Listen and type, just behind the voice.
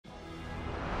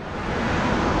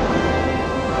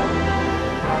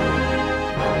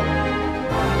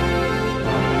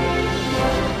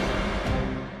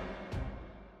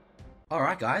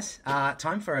guys.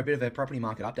 Time for a bit of a property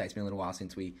market update. It's been a little while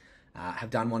since we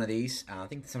have done one of these. I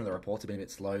think some of the reports have been a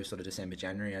bit slow, sort of December,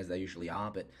 January, as they usually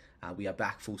are, but we are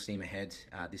back full steam ahead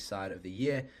this side of the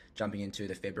year. Jumping into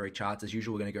the February charts, as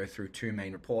usual, we're going to go through two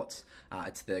main reports.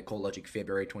 It's the CoreLogic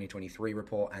February 2023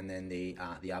 report, and then the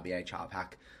RBA chart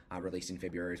pack released in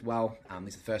February as well.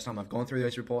 This is the first time I've gone through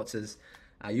those reports as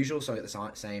usual, so I get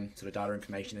the same sort of data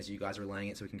information as you guys are relaying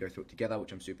it, so we can go through it together,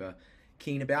 which I'm super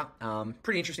keen about.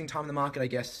 Pretty interesting time in the market, I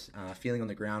guess. Feeling on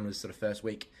the ground was sort of first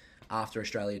week after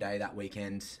Australia Day that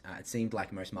weekend. It seemed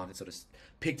like most markets sort of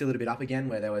picked a little bit up again,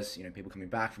 where there was, people coming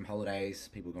back from holidays,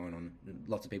 people going on,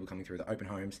 lots of people coming through the open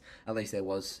homes. At least there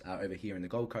was over here in the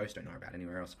Gold Coast. Don't know about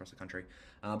anywhere else across the country.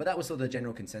 But that was sort of the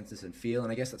general consensus and feel,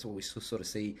 and I guess that's what we sort of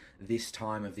see this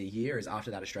time of the year, is after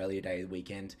that Australia Day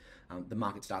weekend, the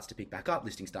market starts to pick back up,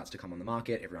 listing starts to come on the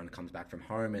market, everyone comes back from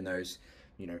home, and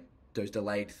those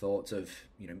delayed thoughts of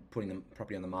putting the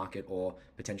property on the market or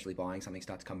potentially buying something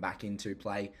start to come back into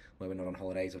play, where we're not on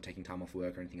holidays or taking time off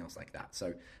work or anything else like that.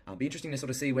 So it'll be interesting to sort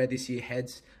of see where this year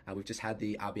heads. We've just had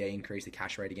the RBA increase the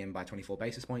cash rate again by 24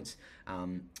 basis points,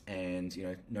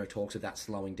 and no talks of that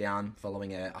slowing down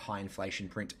following a high inflation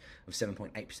print of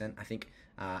 7.8%, I think,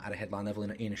 at a headline level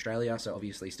in Australia. So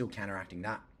obviously still counteracting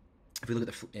that. If we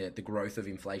look at the growth of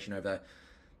inflation over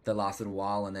the last little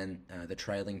while, and then the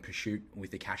trailing pursuit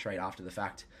with the cash rate after the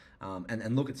fact,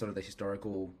 and look at sort of the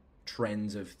historical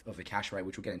trends of the cash rate,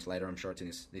 which we'll get into later. I'm sure it's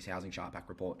in this housing chart back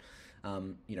report.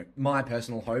 My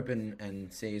personal hope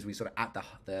and see as we sort of at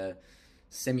the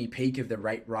semi-peak of the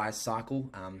rate rise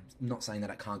cycle. Not saying that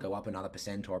it can't go up another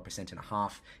percent or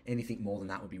 1.5%. Anything more than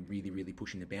that would be really, really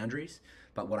pushing the boundaries.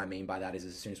 But what I mean by that is,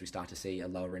 as soon as we start to see a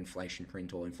lower inflation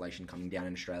print or inflation coming down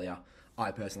in Australia, I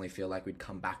personally feel like we'd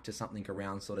come back to something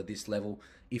around sort of this level,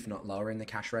 if not lower in the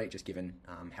cash rate, just given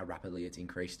how rapidly it's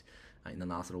increased in the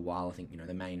last little while. I think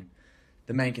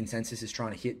the main consensus is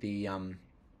trying to hit the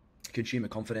consumer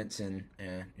confidence and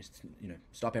just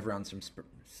stop everyone from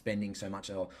spending so much,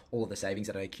 or all of the savings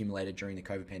that I accumulated during the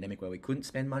COVID pandemic where we couldn't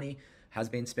spend money has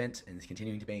been spent and is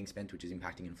continuing to being spent, which is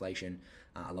impacting inflation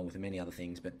along with many other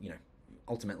things. But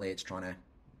ultimately it's trying to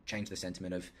change the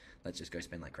sentiment of let's just go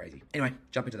spend like crazy. Anyway,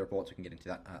 jump into the reports. We can get into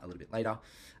that a little bit later.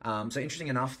 So interesting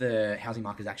enough, the housing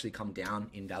market has actually come down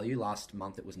in value. Last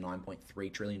month it was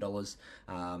 $9.3 trillion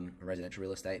residential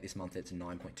real estate. This month it's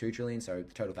 $9.2 trillion. So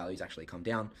the total value has actually come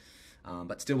down.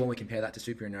 But still, when we compare that to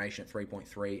superannuation at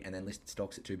 3.3, and then listed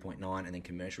stocks at 2.9, and then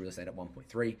commercial real estate at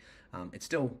 1.3, it's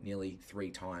still nearly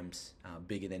 3 times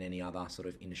bigger than any other sort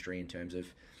of industry in terms of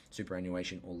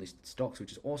superannuation or listed stocks,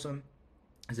 which is awesome.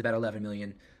 There's about 11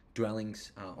 million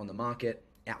dwellings on the market.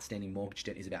 Outstanding mortgage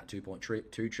debt is about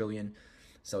 2.2 trillion.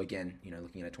 So again,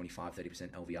 looking at a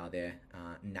 25-30% LVR there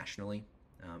nationally.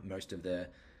 Most of the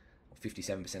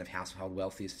 57% of household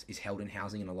wealth is held in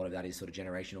housing, and a lot of that is sort of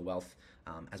generational wealth.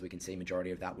 As we can see,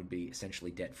 majority of that would be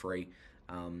essentially debt-free.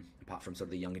 Apart from sort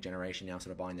of the younger generation now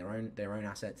sort of buying their own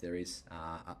assets, there is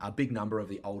a big number of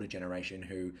the older generation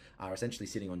who are essentially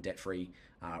sitting on debt-free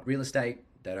real estate.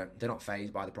 They're not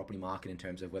fazed by the property market in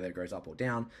terms of whether it goes up or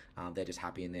down. They're just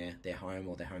happy in their home,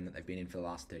 or their home that they've been in for the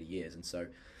last 30 years. And so,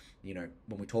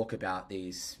 when we talk about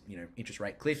these, interest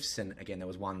rate cliffs, and again, there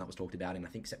was one that was talked about in, I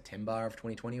think, September of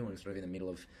 2020, when it was sort of in the middle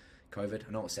of COVID.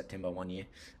 I know it was September one year.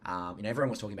 Everyone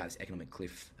was talking about this economic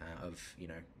cliff of,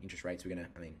 interest rates were going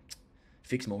to,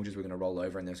 fixed mortgages were going to roll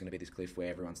over, and there was going to be this cliff where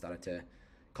everyone started to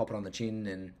cop it on the chin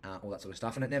and all that sort of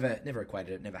stuff. And it never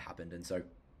equated, it never happened. And so,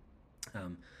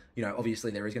 obviously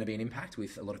there is going to be an impact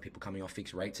with a lot of people coming off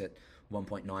fixed rates at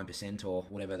 1.9% or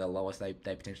whatever the lowest they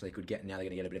potentially could get. And now they're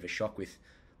going to get a bit of a shock with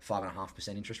 5.5%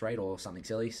 interest rate or something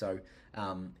silly. So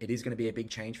it is going to be a big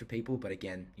change for people. But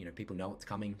again, people know it's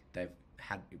coming. They've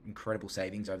had incredible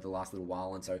savings over the last little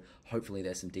while, and so hopefully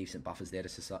there's some decent buffers there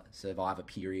to survive a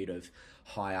period of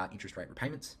higher interest rate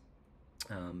repayments.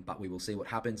 But we will see what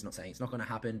happens. Not saying it's not going to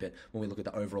happen, but when we look at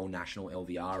the overall national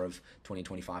LVR of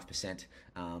 20-25%,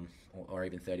 or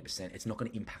even 30%, it's not going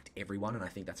to impact everyone, and I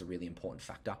think that's a really important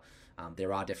factor.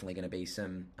 There are definitely going to be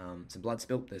some blood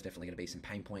spilt. There's definitely going to be some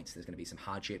pain points. There's going to be some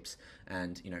hardships,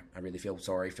 and I really feel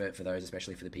sorry for those,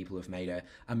 especially for the people who have made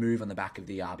a move on the back of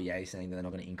the RBA saying that they're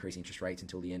not going to increase interest rates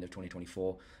until the end of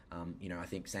 2024. I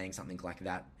think saying something like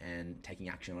that and taking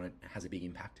action on it has a big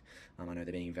impact. I know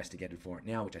they're being investigated for it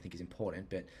now, which I think is important,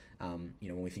 but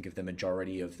when we think of the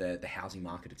majority of the housing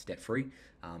market, it's debt-free,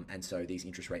 and so these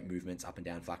interest rate movements, up and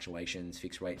down fluctuations,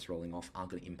 fixed rates rolling off, aren't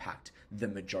going to impact the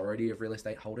majority of real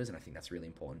estate holders, and I think that's really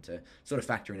important to sort of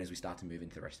factor in as we start to move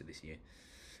into the rest of this year.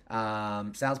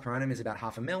 Sales per annum is about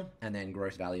 $500,000, and then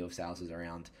gross value of sales is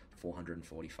around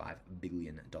 $445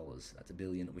 billion. That's a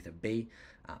billion with a B.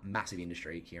 Massive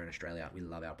industry here in Australia. We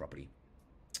love our property.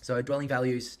 So dwelling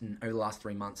values over the last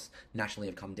 3 months nationally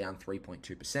have come down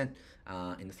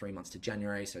 3.2% in the 3 months to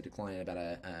January, so declining about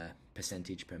a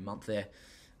percentage per month there.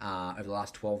 Over the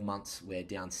last 12 months, we're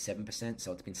down 7%,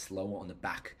 so it's been slower on the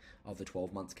back of the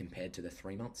 12 months compared to the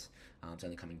 3 months. It's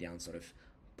only coming down sort of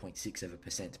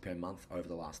 0.6% per month over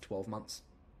the last 12 months.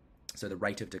 So the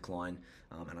rate of decline,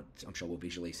 and I'm sure we'll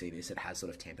visually see this, it has sort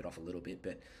of tampered off a little bit,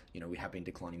 but we have been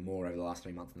declining more over the last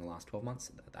 3 months than the last 12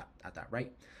 months at that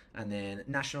rate. And then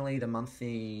nationally, the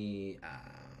monthly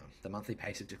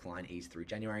pace of decline eased through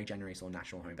January. January saw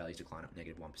national home values decline up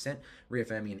 -1%,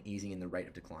 reaffirming an easing in the rate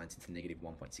of decline since the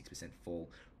 -1.6% fall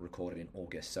recorded in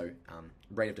August. So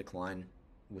rate of decline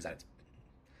was at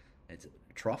its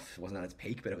trough. It wasn't at its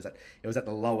peak, but it was at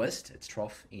the lowest. Its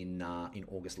trough in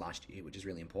August last year, which is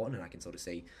really important. And I can sort of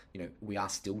see, we are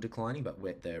still declining, but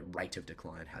the rate of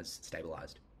decline has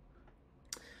stabilized.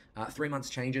 3 months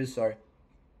changes. So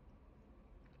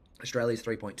Australia's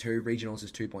 3.2, regionals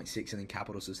is 2.6, and then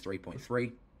capitals is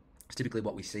 3.3. Typically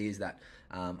what we see is that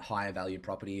higher valued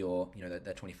property, or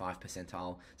the 25th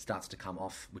percentile, starts to come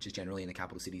off, which is generally in the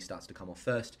capital city, starts to come off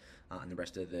first, and the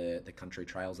rest of the country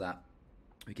trails that.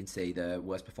 We can see the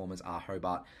worst performers are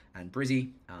Hobart and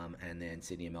Brizzy, and then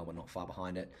Sydney and Melbourne not far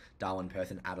behind it. Darwin,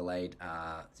 Perth, and Adelaide,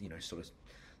 sort of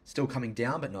still coming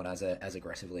down, but not as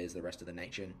aggressively as the rest of the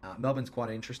nation. Melbourne's quite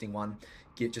an interesting one,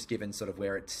 just given sort of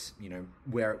where it's,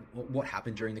 what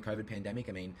happened during the COVID pandemic.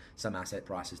 I mean, some asset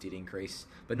prices did increase,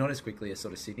 but not as quickly as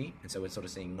sort of Sydney, and so we're sort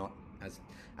of seeing not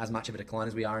as much of a decline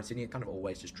as we are in Sydney. It kind of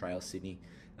always just trails Sydney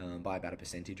by about a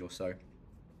percentage or so.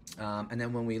 And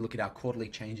then when we look at our quarterly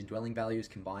change in dwelling values,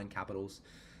 combined capitals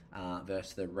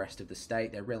versus the rest of the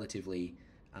state, they're relatively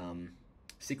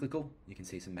cyclical. You can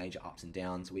see some major ups and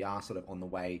downs. We are sort of on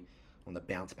the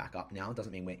bounce back up now. It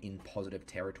doesn't mean we're in positive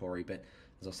territory, but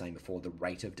as I was saying before, the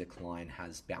rate of decline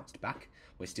has bounced back.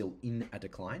 We're still in a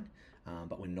decline,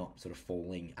 but we're not sort of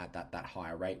falling at that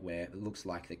higher rate, where it looks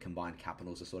like the combined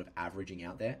capitals are sort of averaging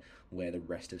out there, where the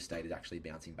rest of state is actually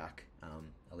bouncing back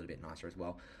a little bit nicer as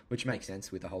well, which makes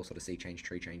sense with the whole sort of sea change,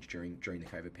 tree change during the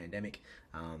COVID pandemic.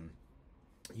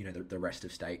 The rest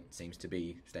of state seems to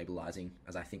be stabilizing,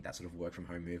 as I think that sort of work from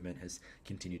home movement has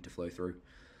continued to flow through.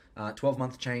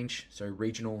 12-month change, so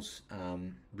regionals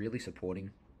really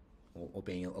supporting or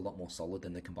being a lot more solid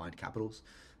than the combined capitals.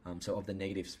 So of the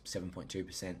negative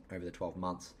 7.2% over the 12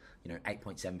 months,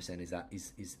 8.7%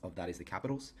 is the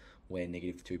capitals, where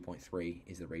negative 2.3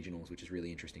 is the regionals, which is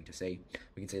really interesting to see.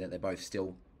 We can see that they're both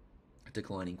still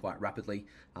declining quite rapidly.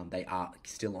 They are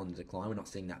still on the decline. We're not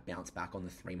seeing that bounce back on the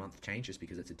 3-month change, just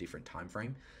because it's a different time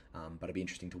frame. But it'll be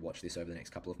interesting to watch this over the next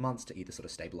couple of months to either sort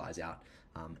of stabilize out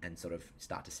and sort of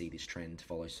start to see this trend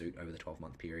follow suit over the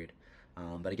 12-month period.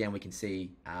 But again, we can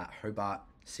see Hobart,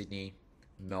 Sydney,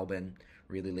 Melbourne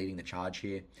really leading the charge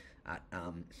here at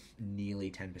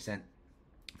nearly 10%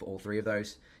 for all three of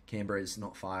those. Canberra's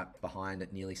not far behind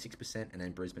at nearly 6%, and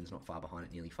then Brisbane's not far behind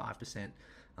at nearly 5%.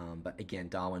 But again,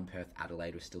 Darwin, Perth,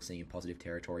 Adelaide, we're still seeing positive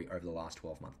territory over the last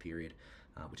 12-month period,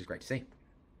 which is great to see.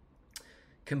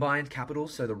 Combined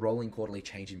capitals, so the rolling quarterly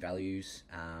change in values,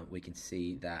 we can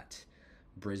see that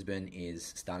Brisbane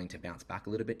is starting to bounce back a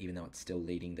little bit, even though it's still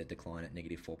leading the decline at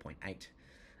negative 4.8.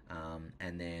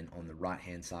 And then on the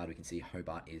right-hand side, we can see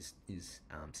Hobart is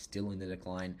still in the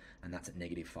decline, and that's at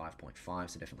negative 5.5,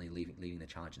 so definitely leading the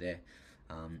charge there.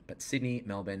 But Sydney,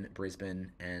 Melbourne,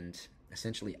 Brisbane, and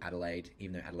essentially Adelaide,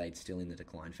 even though Adelaide's still in the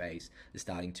decline phase, is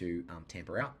starting to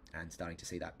tamper out and starting to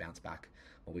see that bounce back.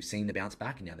 Well, we've seen the bounce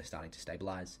back, and now they're starting to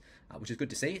stabilize, which is good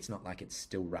to see. It's not like it's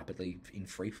still rapidly in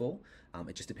free fall.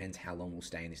 It just depends how long we'll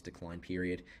stay in this decline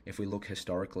period. If we look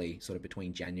historically, sort of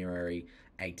between January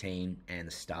 18 and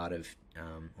the start of,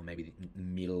 or maybe the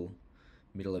middle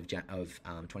of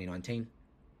 2019,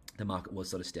 the market was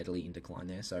sort of steadily in decline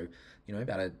there. So,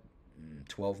 about a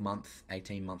 12-month,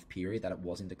 18-month period that it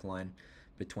was in decline.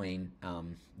 Between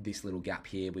this little gap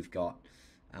here, we've got,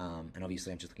 and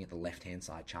obviously I'm just looking at the left-hand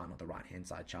side chart, not the right-hand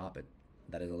side chart, but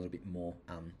that is a little bit more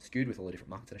skewed with all the different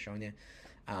markets that are showing there.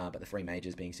 But the three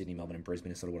majors being Sydney, Melbourne, and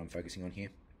Brisbane is sort of what I'm focusing on here.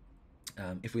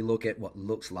 If we look at what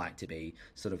looks like to be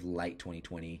sort of late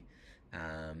 2020,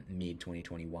 mid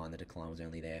 2021, the decline was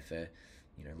only there for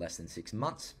less than 6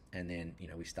 months, and then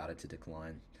we started to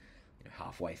decline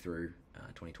halfway through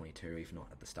 2022, if not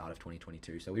at the start of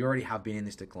 2022. So we already have been in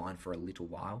this decline for a little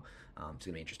while. It's going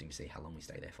to be interesting to see how long we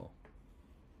stay there for.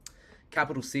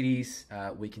 Capital cities,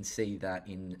 we can see that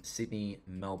in Sydney,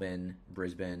 Melbourne,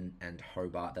 Brisbane, and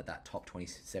Hobart, that top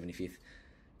 75th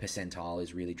percentile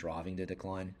is really driving the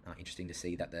decline. Interesting to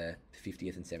see that the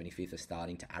 50th and 75th are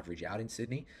starting to average out in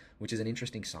Sydney, which is an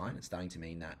interesting sign. It's starting to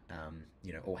mean that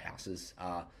all houses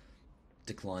are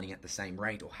declining at the same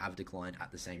rate or have declined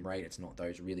at the same rate. It's not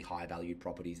those really high valued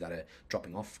properties that are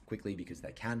dropping off quickly because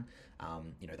they can.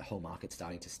 The whole market's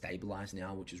starting to stabilize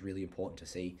now, which is really important to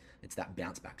see. It's that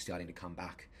bounce back starting to come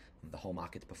back. The whole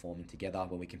market's performing together.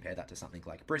 When we compare that to something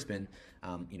like Brisbane,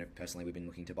 personally, we've been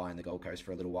looking to buy in the Gold Coast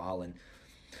for a little while, and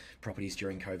properties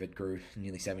during COVID grew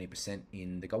nearly 70%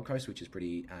 in the Gold Coast, which is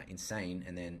pretty insane.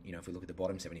 And then, if we look at the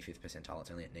bottom 75th percentile,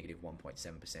 it's only at negative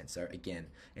 1.7%. So again,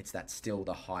 it's that still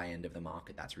the high end of the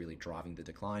market that's really driving the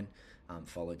decline,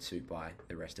 followed suit by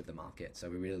the rest of the market. So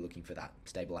we're really looking for that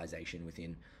stabilization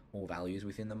within all values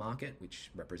within the market,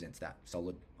 which represents that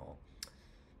solid or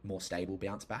more stable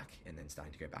bounce back and then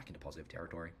starting to go back into positive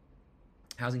territory.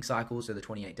 Housing cycle, so the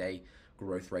 28-day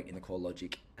growth rate in the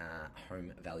CoreLogic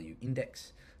Home Value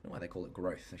Index. I don't know why they call it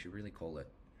growth. They should really call it,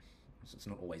 it's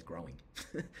not always growing.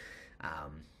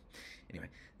 Anyway,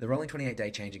 the rolling 28-day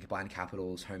change in combined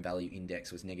capitals home value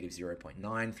index was negative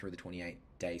 0.9 through the 28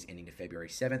 days ending to February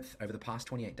 7th. Over the past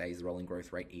 28 days, the rolling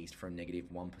growth rate eased from negative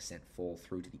 1% fall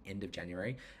through to the end of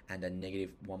January and a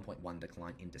negative 1.1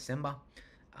 decline in December.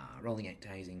 Rolling 8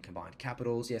 days in combined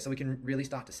capitals. Yeah, so we can really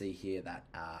start to see here that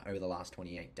over the last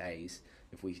 28 days,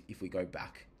 if we go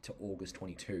back to August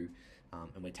 22,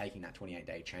 and we're taking that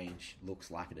 28-day change,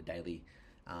 looks like at a daily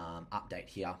update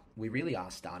here, we really are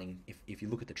starting, if you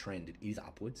look at the trend, it is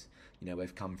upwards.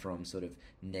 We've come from sort of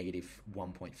negative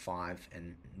 1.5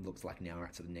 and looks like now we're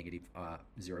at sort of negative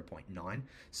 0.9.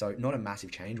 So not a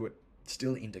massive change. We're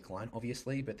still in decline,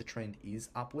 obviously, but the trend is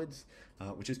upwards,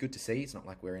 which is good to see. It's not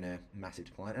like we're in a massive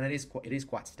decline, and it is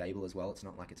quite stable as well. It's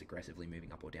not like it's aggressively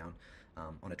moving up or down.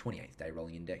 On a 28th day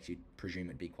rolling index, you'd presume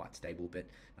it'd be quite stable, but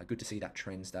good to see that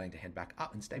trend starting to head back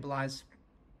up and stabilize.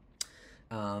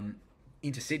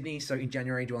 Into Sydney, so in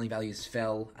January, dwelling values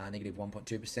fell negative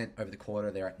 1.2%. Over the quarter,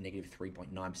 they're at negative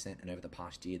 3.9%, and over the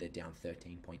past year, they're down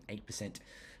 13.8%.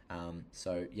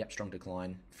 So, strong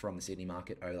decline from the Sydney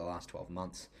market over the last 12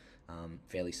 months.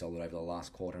 Fairly solid over the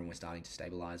last quarter, and we're starting to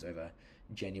stabilize over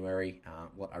January.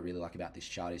 What I really like about this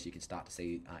chart is you can start to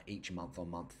see each month on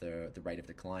month the rate of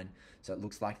decline. So it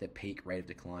looks like the peak rate of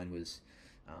decline was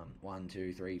 1,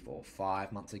 2, 3, 4,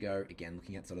 5 months ago. Again,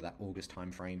 looking at sort of that August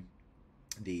time frame.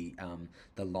 The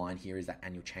line here is that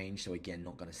annual change, so again,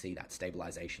 not going to see that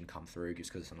stabilization come through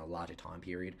just because it's on a larger time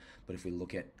period. But if we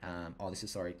look at this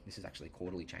is actually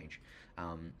quarterly change.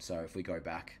 So if we go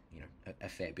back, a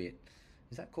fair bit,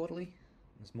 is that quarterly?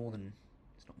 It's not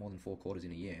more than 4 quarters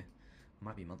in a year. It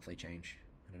might be monthly change.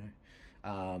 I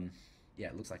don't know.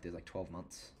 It looks like there's like 12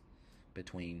 months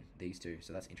between these two,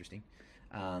 so that's interesting.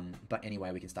 But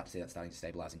anyway, we can start to see that starting to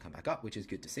stabilize and come back up, which is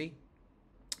good to see.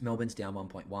 Melbourne's down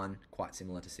 1.1, quite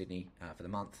similar to Sydney for the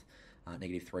month.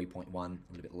 Negative 3.1, a little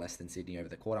bit less than Sydney over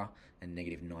the quarter, and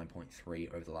negative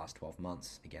 9.3 over the last 12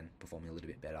 months. Again, performing a little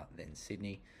bit better than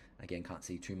Sydney. Again, can't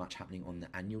see too much happening on the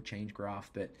annual change graph,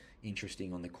 but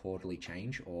interesting on the quarterly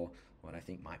change, or what I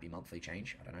think might be monthly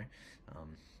change. I don't know.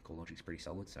 CoreLogic's pretty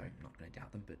solid, so I'm not going to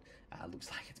doubt them, but looks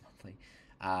like it's monthly.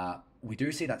 We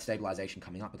do see that stabilization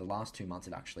coming up, but the last 2 months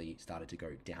have actually started to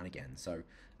go down again. So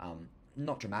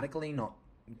not dramatically, not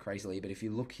crazily, but if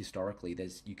you look historically,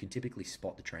 you can typically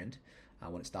spot the trend.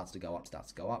 When it starts to go up,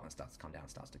 starts to go up, and it starts to come down,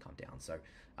 starts to come down. So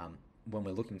when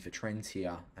we're looking for trends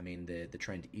here, I mean, the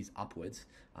trend is upwards.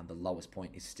 The lowest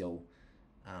point is still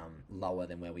lower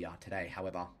than where we are today.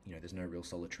 However, there's no real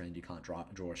solid trend. You can't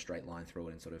draw a straight line through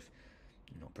it and sort of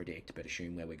not predict, but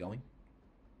assume where we're going.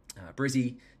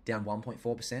 Brizzy down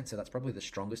 1.4%, so that's probably the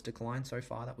strongest decline so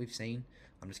far that we've seen.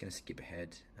 I'm just going to skip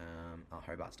ahead.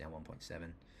 Hobart's down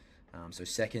 1.7. So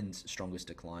second strongest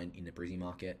decline in the Brizzy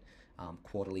market.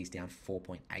 Quarterly's down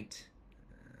 4.8.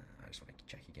 I just want to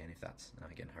check again if that's,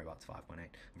 again, Hobart's 5.8.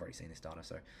 I've already seen this data.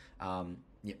 So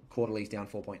quarterly's down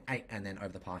 4.8, and then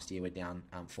over the past year we're down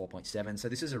 4.7. So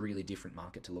this is a really different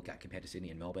market to look at compared to Sydney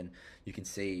and Melbourne. You can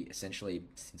see essentially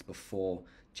since before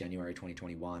January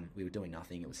 2021, we were doing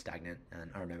nothing. It was stagnant,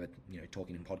 and I remember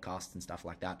talking in podcasts and stuff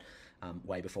like that.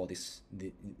 Way before this,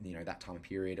 that time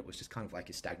period, it was just kind of like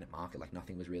a stagnant market. Like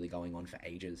nothing was really going on for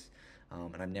ages.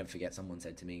 And I never forget someone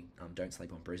said to me, "Don't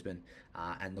sleep on Brisbane."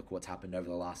 And look what's happened over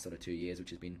the last sort of 2 years, which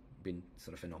has been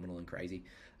sort of phenomenal and crazy.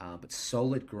 But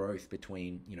solid growth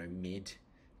between mid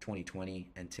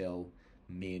 2020 until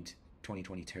mid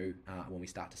 2022 when we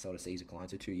start to sort of see decline.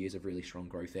 So 2 years of really strong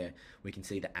growth there. We can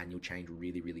see the annual change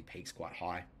really peaks quite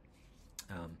high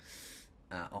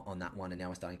on that one, and now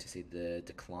we're starting to see the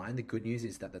decline. The good news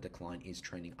is that the decline is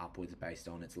trending upwards based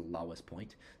on its lowest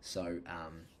point. So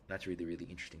that's really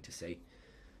interesting to see.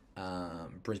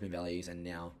 Brisbane values are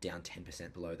now down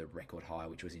 10% below the record high,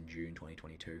 which was in June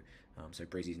 2022. So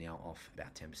Brizzy's now off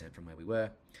about 10% from where we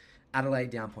were. Adelaide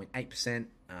down 0.8%,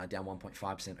 down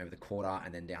 1.5% over the quarter,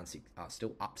 and then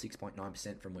still up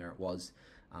 6.9% from where it was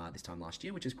this time last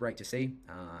year, which is great to see.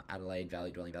 Adelaide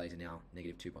dwelling values are now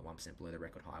negative 2.1% below the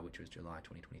record high, which was July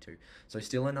 2022. So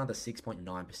still another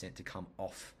 6.9% to come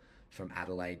off from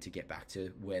Adelaide to get back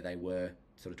to where they were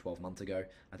sort of 12 months ago.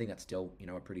 I think that's still,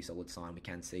 a pretty solid sign. We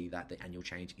can see that the annual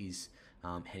change is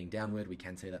heading downward. We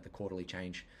can see that the quarterly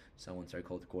change,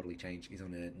 so-called the quarterly change, is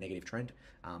on a negative trend.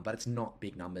 But it's not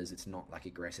big numbers. It's not like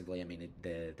aggressively. I mean,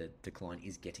 the decline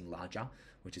is getting larger,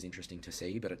 which is interesting to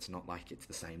see, but it's not like it's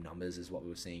the same numbers as what we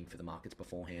were seeing for the markets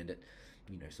beforehand at,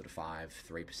 sort of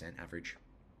 3% average.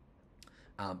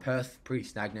 Perth, pretty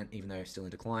stagnant, even though still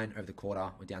in decline over the quarter.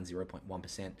 We're down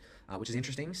 0.1%, which is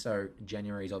interesting. So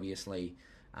January is obviously,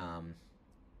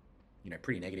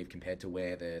 pretty negative compared to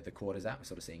where the quarter's at. We're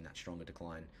sort of seeing that stronger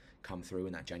decline come through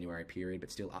in that January period,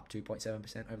 but still up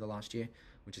 2.7% over the last year,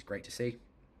 which is great to see.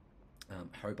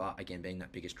 Hobart, again, being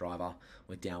that biggest driver,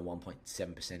 we're down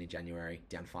 1.7% in January,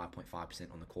 down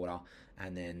 5.5% on the quarter,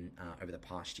 and then over the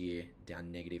past year, down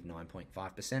negative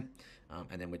 9.5%,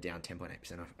 and then we're down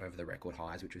 10.8% over the record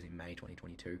highs, which was in May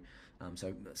 2022.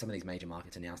 So some of these major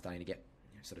markets are now starting to get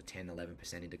sort of 10,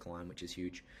 11% in decline, which is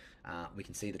huge. We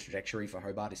can see the trajectory for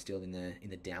Hobart is still in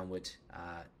the downward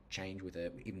change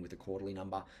even with the quarterly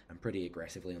number, and pretty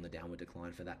aggressively on the downward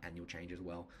decline for that annual change as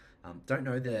well. Don't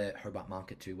know the Hobart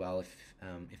market too well if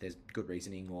there's good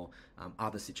reasoning or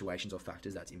other situations or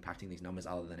factors that's impacting these numbers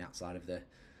other than outside of the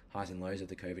highs and lows of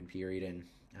the COVID period and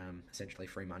essentially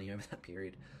free money over that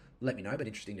period. Let me know, but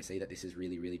interesting to see that this is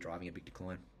really, really driving a big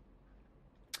decline.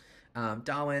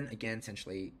 Darwin, again,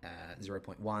 essentially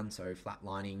 0.1, so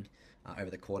flatlining over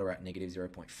the quarter at negative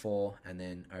 0.4, and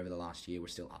then over the last year, we're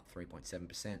still up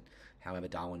 3.7%. However,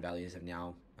 Darwin values have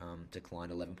now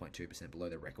declined 11.2% below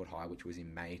the record high, which was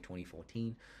in May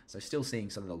 2014. So still seeing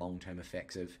some of the long-term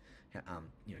effects of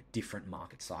different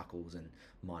market cycles and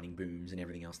mining booms and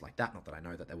everything else like that. Not that I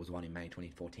know that there was one in May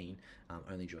 2014,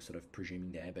 only just sort of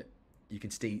presuming there, but you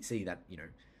can see that,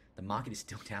 the market is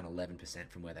still down 11%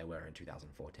 from where they were in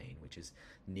 2014, which is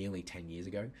nearly 10 years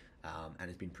ago, and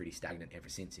has been pretty stagnant ever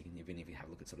since. Even if you have a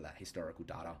look at sort of that historical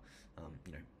data,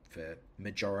 for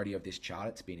majority of this chart,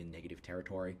 it's been in negative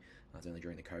territory. It's only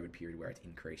during the COVID period where it's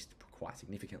increased quite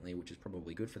significantly, which is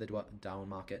probably good for the Darwin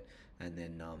market, and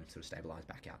then sort of stabilised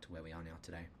back out to where we are now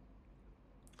today.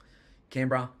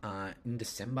 Canberra, in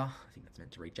December, I think that's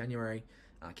meant to read January,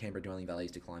 Canberra dwelling values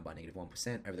declined by negative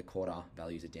 1%. Over the quarter,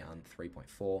 values are down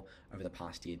 3.4%. Over the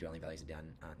past year, dwelling values are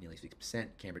down nearly 6%.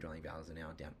 Canberra dwelling values are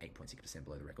now down 8.6%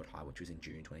 below the record high, which was in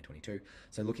June 2022.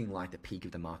 So looking like the peak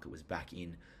of the market was back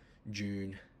in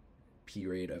June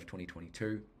period of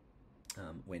 2022.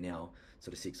 We're now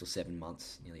sort of 6 or 7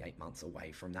 months, nearly 8 months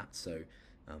away from that. So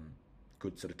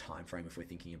good sort of time frame if we're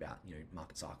thinking about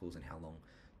market cycles and how long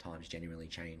times genuinely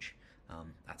change.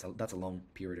 That's a long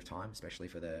period of time, especially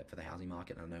for the housing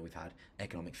market. And I know we've had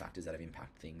economic factors that have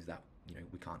impacted things that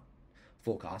we can't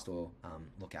forecast or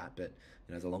look at, but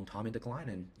there's a long time in decline,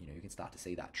 and you can start to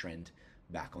see that trend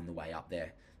back on the way up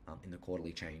there in the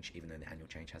quarterly change, even though the annual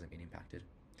change hasn't been impacted.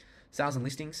 Sales and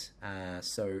listings.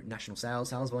 So national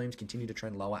sales volumes continue to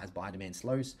trend lower as buyer demand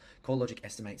slows. CoreLogic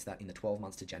estimates that in the 12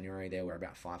 months to January, there were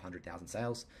about 500,000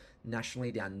 sales.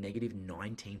 Nationally, down negative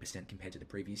 19% compared to the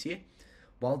previous year.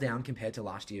 While down compared to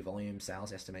last year, volume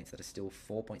sales estimates that are still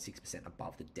 4.6%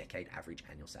 above the decade average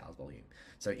annual sales volume.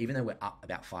 So even though we're up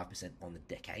about 5% on the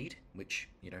decade, which,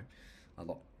 a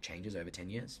lot changes over 10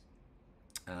 years,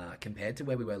 compared to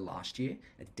where we were last year,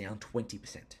 it's down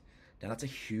 20%. Now, that's a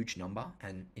huge number,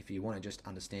 and if you want to just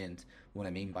understand what I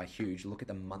mean by huge, look at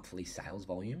the monthly sales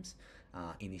volumes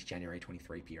in this January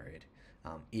 23 period.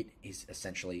 It is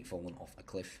essentially fallen off a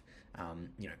cliff.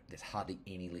 There's hardly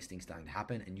any listings starting to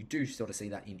happen, and you do sort of see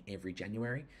that in every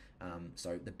January.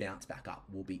 So the bounce back up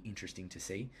will be interesting to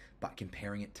see, but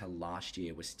comparing it to last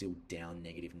year, we're still down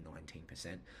negative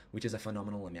 19%, which is a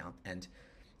phenomenal amount. And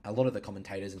a lot of the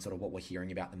commentators and sort of what we're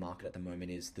hearing about the market at the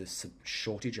moment is the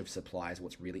shortage of supply is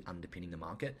what's really underpinning the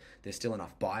market. There's still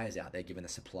enough buyers out there given the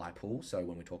supply pool. So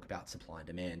when we talk about supply and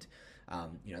demand,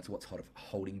 it's what's sort of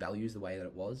holding values the way that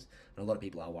it was. And a lot of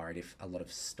people are worried if a lot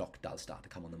of stock does start to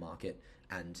come on the market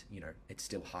and, it's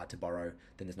still hard to borrow,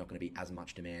 then there's not going to be as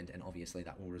much demand. And obviously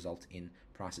that will result in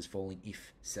prices falling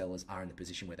if sellers are in the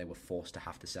position where they were forced to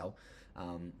have to sell.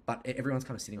 But everyone's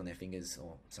kind of sitting on their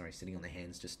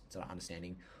hands, just sort of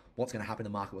understanding what's going to happen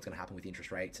in the market, what's going to happen with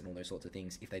interest rates and all those sorts of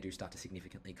things. If they do start to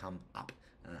significantly come up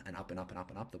and up and up and up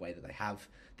and up the way that they have,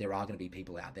 there are going to be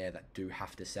people out there that do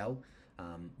have to sell.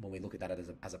 When we look at that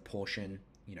as a portion,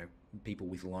 people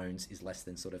with loans is less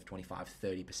than sort of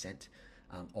 25-30%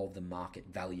 of the market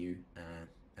value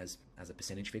as a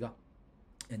percentage figure.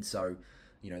 And so,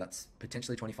 that's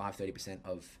potentially 25-30%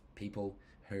 of people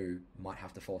who might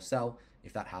have to force sell.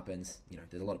 If that happens,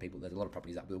 there's a lot of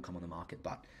properties that will come on the market,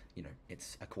 but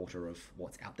it's a quarter of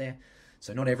what's out there.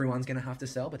 So not everyone's going to have to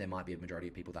sell, but there might be a majority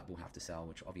of people that will have to sell,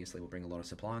 which obviously will bring a lot of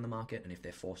supply on the market. And if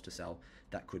they're forced to sell,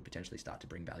 that could potentially start to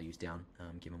bring values down,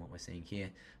 given what we're seeing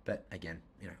here. But again,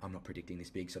 I'm not predicting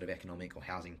this big sort of economic or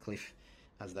housing cliff,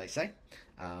 as they say.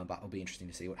 But it'll be interesting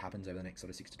to see what happens over the next sort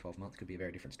of 6 to 12 months. Could be a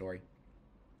very different story.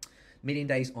 Median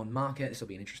days on market, this will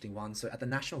be an interesting one. So at the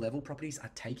national level, properties are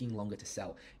taking longer to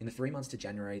sell. In the 3 months to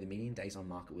January, the median days on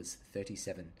market was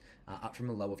 37, up from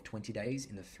a low of 20 days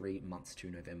in the 3 months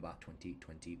to November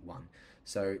 2021.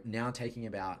 So now taking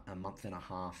about a month and a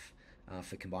half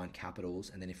for combined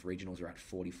capitals, and then if regionals are at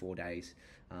 44 days,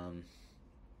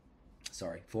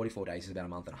 44 days is about a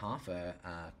month and a half for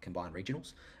combined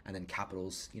regionals, and then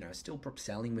capitals, still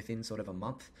selling within sort of a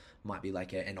month. Might be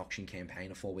like an auction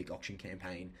campaign, a 4-week auction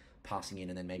campaign, passing in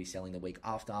and then maybe selling the week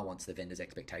after once the vendor's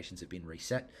expectations have been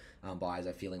reset. Buyers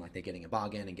are feeling like they're getting a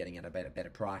bargain and getting at a better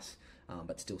price,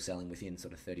 but still selling within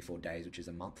sort of 34 days, which is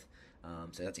a month.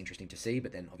 So that's interesting to see.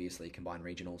 But then obviously combined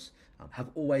regionals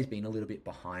have always been a little bit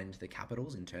behind the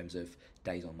capitals in terms of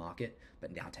days on market,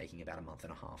 but now taking about a month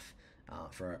and a half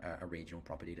for a regional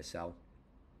property to sell.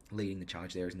 Leading the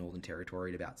charge there is Northern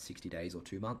Territory at about 60 days or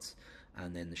 2 months,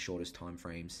 and then the shortest time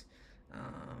frames,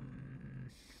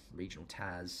 regional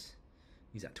Tas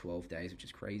is at 12 days, which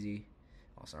is crazy.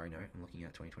 Oh, sorry, no, I'm looking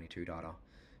at 2022 data.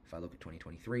 If I look at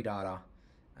 2023 data,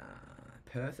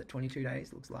 Perth at 22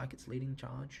 days looks like it's leading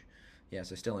charge. Yeah,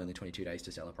 so still only 22 days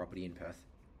to sell a property in Perth,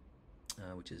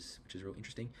 which is real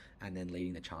interesting. And then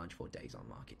leading the charge for days on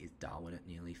market is Darwin at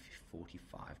nearly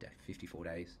 54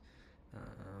 days.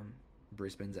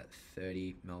 Brisbane's at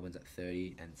 30, Melbourne's at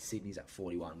 30, and Sydney's at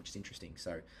 41, which is interesting.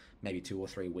 So maybe 2 or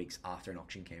 3 weeks after an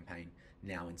auction campaign,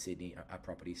 now in Sydney, a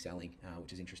property selling,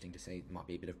 which is interesting to see. It might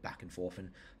be a bit of back and forth and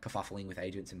kerfuffling with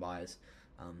agents and buyers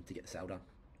to get the sale done.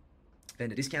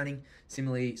 Vendor discounting,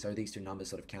 similarly, so these two numbers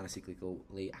sort of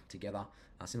counter-cyclically act together.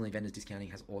 Similarly, vendors discounting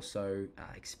has also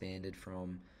expanded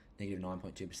from negative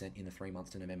 9.2% in the 3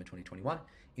 months to November 2021.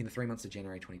 In the 3 months to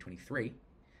January 2023,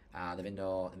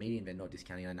 the median vendor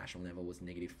discounting at a national level was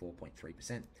negative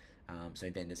 4.3%.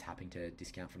 So vendors having to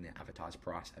discount from their advertised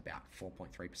price about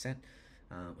 4.3%,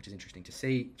 which is interesting to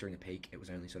see. During the peak, it was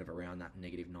only sort of around that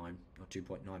negative 9 or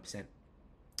 2.9%,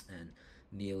 and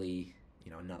nearly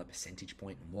another percentage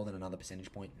point, more than another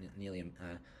percentage point, nearly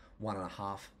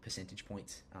 1.5 percentage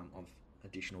points of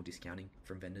additional discounting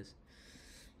from vendors.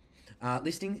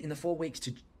 Listings in the 4 weeks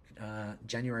to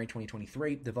January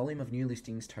 2023, the volume of new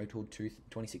listings totaled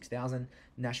 26,000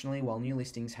 nationally. While new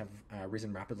listings have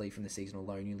risen rapidly from the seasonal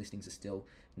low, new listings are still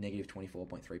negative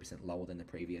 24.3% lower than the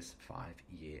previous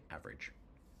 5-year average.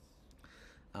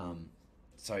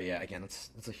 So yeah, again,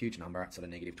 that's a huge number at sort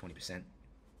of negative 20%,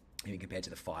 even compared to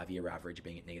the 5-year average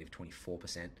being at negative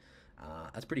 24%.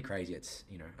 That's pretty crazy. It's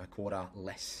a quarter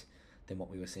less than what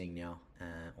we were seeing now,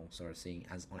 or sort of seeing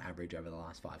as on average over the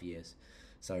last 5 years.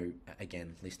 So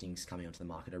again, listings coming onto the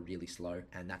market are really slow,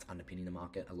 and that's underpinning the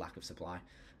market, a lack of supply.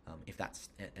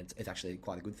 It's actually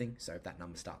quite a good thing. So if that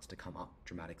number starts to come up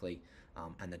dramatically,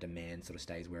 and the demand sort of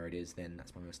stays where it is, then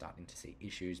that's when we're starting to see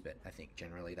issues. But I think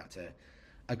generally that's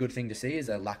a good thing to see, is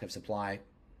a lack of supply.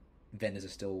 Vendors are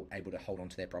still able to hold on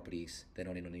to their properties. They're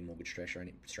not in any mortgage stress or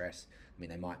any stress. I mean,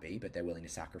 they might be, but they're willing to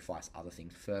sacrifice other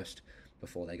things first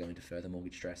before they go into further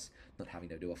mortgage stress, not having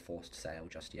to do a forced sale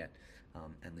just yet.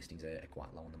 And listings are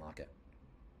quite low on the market.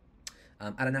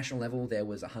 At a national level, there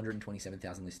was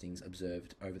 127,000 listings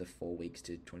observed over the 4 weeks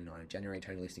to 29th of January.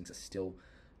 Total listings are still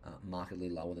markedly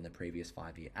lower than the previous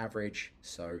 5-year average.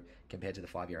 So compared to the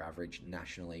 5-year average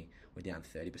nationally, we're down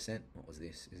 30%. What was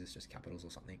this? Is this just capitals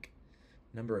or something?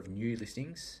 Number of new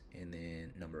listings and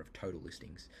then number of total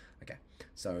listings. Okay,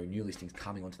 so new listings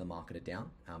coming onto the market are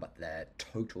down, but their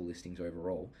total listings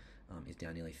overall is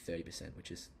down nearly 30%,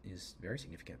 which is very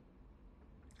significant.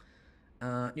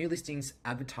 New listings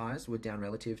advertised were down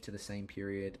relative to the same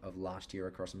period of last year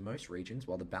across most regions,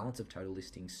 while the balance of total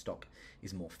listings stock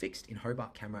is more fixed. In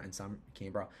Hobart, Canberra,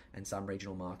 and some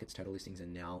regional markets, total listings are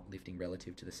now lifting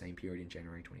relative to the same period in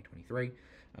January 2023.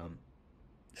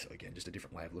 So again, just a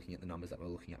different way of looking at the numbers that we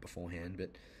were looking at beforehand.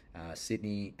 But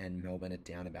Sydney and Melbourne are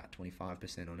down about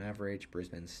 25% on average.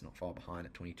 Brisbane's not far behind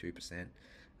at 22%.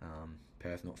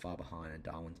 Perth not far behind, and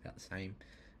Darwin's about the same.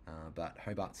 But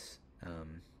Hobart's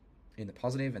in the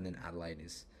positive, and then Adelaide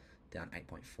is down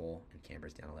 8.4 and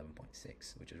Canberra's down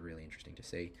 11.6, which is really interesting to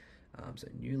see. So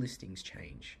new listings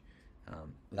change.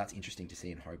 That's interesting to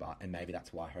see in Hobart, and maybe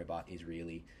that's why Hobart is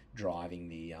really driving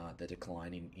the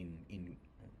decline in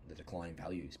the decline in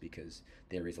values, because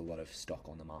there is a lot of stock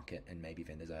on the market, and maybe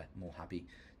vendors are more happy.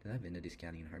 Do they have vendor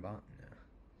discounting in Hobart?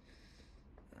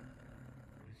 No.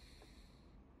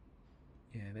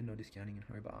 Yeah, vendor discounting in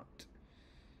Hobart.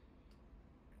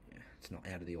 Yeah, it's not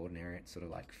out of the ordinary. It's sort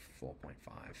of like 4.5.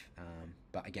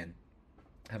 But again,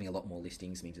 having a lot more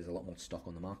listings means there's a lot more stock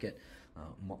on the market,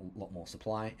 a lot more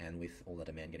supply, and with all the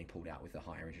demand getting pulled out with the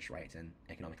higher interest rates and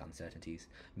economic uncertainties,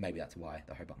 maybe that's why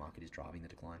the Hobart market is driving the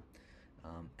decline.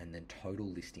 And then total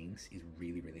listings is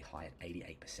really, really high at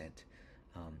 88%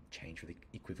 change for the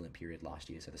equivalent period last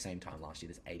year. So the same time last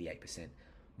year, there's 88%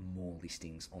 more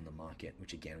listings on the market,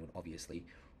 which again would obviously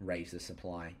raise the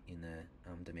supply in the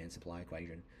demand supply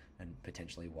equation, and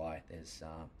potentially why there's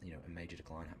a major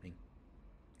decline happening.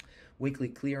 Weekly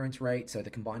clearance rate. So the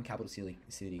combined capital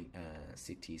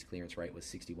cities clearance rate was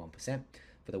 61%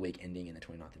 for the week ending in the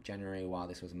 29th of January. While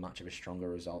this was much of a stronger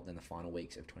result than the final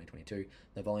weeks of 2022,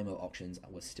 the volume of auctions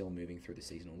was still moving through the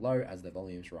seasonal low. As the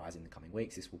volumes rise in the coming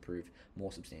weeks, this will prove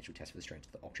more substantial test for the strength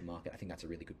of the auction market. I think that's a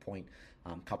really good point.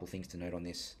 Couple things to note on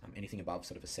this. Anything above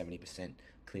sort of a 70%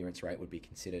 clearance rate would be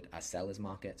considered a seller's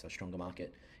market, so a stronger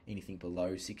market. Anything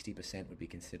below 60% would be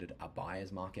considered a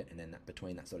buyer's market, and then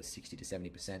between that sort of 60 to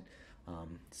 70%,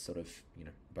 sort of,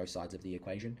 both sides of the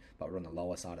equation, but we're on the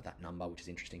lower side of that number, which is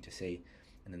interesting to see.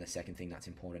 And then the second thing that's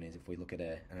important is if we look at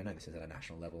and I know this is at a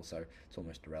national level, so it's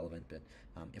almost irrelevant, but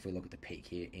if we look at the peak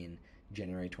here in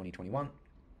January 2021,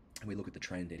 and we look at the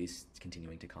trend, it is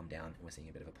continuing to come down, and we're seeing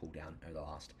a bit of a pull down over the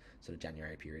last sort of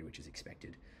January period, which is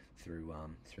expected through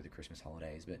the Christmas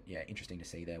holidays. But yeah, interesting to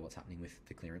see there what's happening with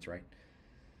the clearance rate.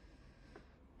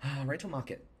 Rental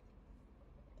market.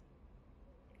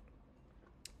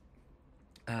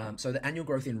 So the annual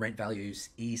growth in rent values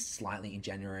eased slightly in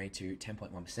January to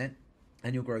 10.1%.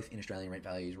 Annual growth in Australian rent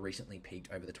values recently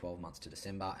peaked over the 12 months to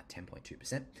December at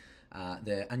 10.2%.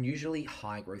 The unusually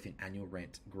high growth in annual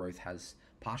rent growth has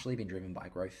partially been driven by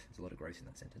growth, there's a lot of growth in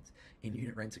that sentence, in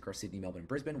unit rents across Sydney, Melbourne and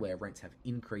Brisbane, where rents have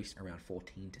increased around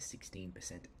 14 to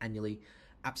 16% annually.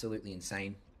 Absolutely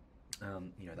insane.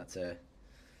 That's a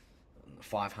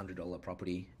 $500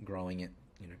 property growing at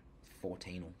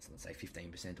 14 or let's say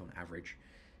 15% on average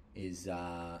is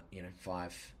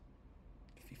 5,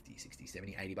 50, 60,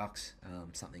 70, 80 bucks,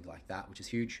 something like that, which is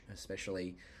huge,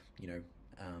 especially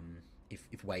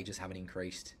if wages haven't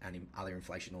increased and other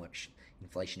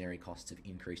inflationary costs have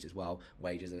increased as well.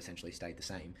 Wages have essentially stayed the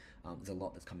same. There's a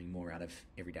lot that's coming more out of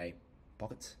everyday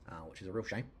pockets, which is a real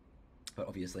shame, but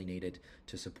obviously needed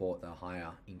to support the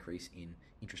higher increase in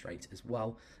interest rates as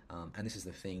well. And this is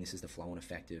the thing, this is the flow-on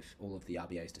effect of all of the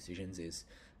RBA's decisions is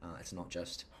it's not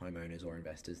just homeowners or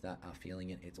investors that are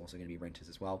feeling it, it's also going to be renters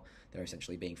as well. They're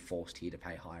essentially being forced here to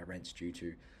pay higher rents due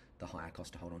to the higher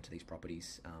cost to hold on to these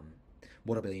properties.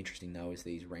 What'll be interesting though is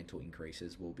these rental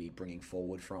increases will be bringing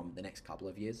forward from the next couple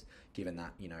of years, given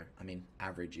that,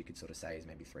 average you could sort of say is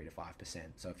maybe 3 to 5%.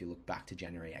 So if you look back to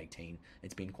January 18,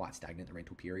 it's been quite stagnant, the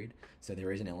rental period. So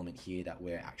there is an element here that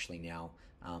we're actually now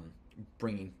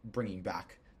bringing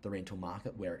back the rental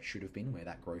market where it should have been, where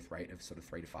that growth rate of sort of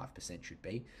 3 to 5% should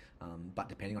be. But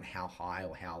depending on how high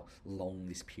or how long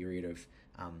this period of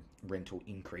rental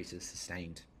increases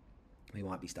sustained, we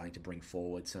might be starting to bring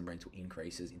forward some rental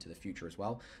increases into the future as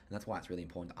well. And that's why it's really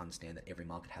important to understand that every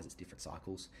market has its different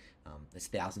cycles. There's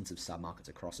thousands of sub-markets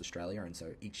across Australia, and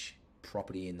so each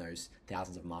property in those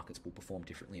thousands of markets will perform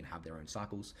differently and have their own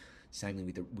cycles. Same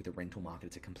with the rental market,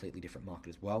 it's a completely different market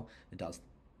as well. It does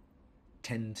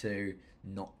tend to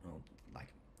not, I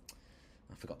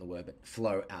forgot the word, but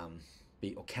flow,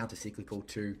 be or counter-cyclical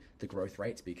to the growth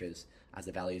rates, because as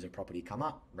the values of property come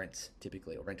up, rents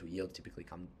typically, or rental yields typically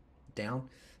come down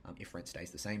if rent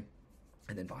stays the same,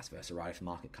 and then vice versa, right? If the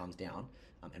market comes down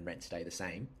and rents stay the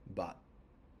same, but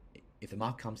if the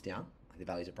market comes down, the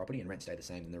values of property and rent stay the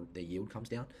same, and the yield comes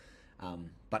down.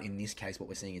 But in this case, what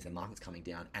we're seeing is the market's coming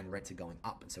down and rents are going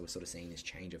up, and so we're sort of seeing this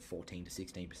change of 14 to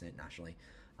 16% nationally.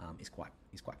 Is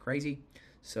quite crazy.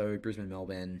 So Brisbane,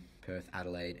 Melbourne, Perth,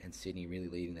 Adelaide, and Sydney really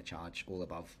leading the charge, all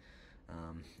above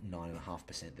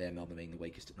 9.5% there. Melbourne being the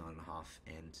weakest at 9.5%,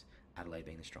 and Adelaide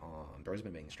being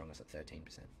Brisbane being the strongest at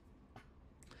 13%.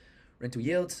 Rental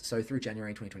yields. So through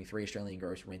January 2023, Australian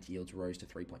gross rent yields rose to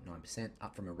 3.9%,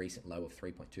 up from a recent low of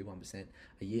 3.21%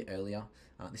 a year earlier.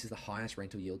 This is the highest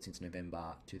rental yield since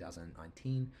November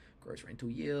 2019. Gross rental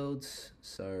yields,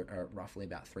 so roughly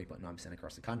about 3.9%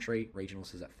 across the country.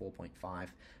 Regionals is at 4.5%.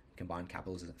 Combined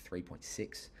capitals is at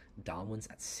 3.6%. Darwin's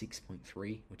at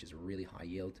 6.3%, which is a really high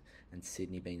yield. And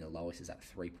Sydney being the lowest is at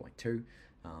 3.2%.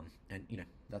 And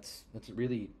that's a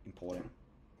really important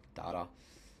data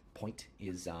point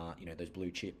is those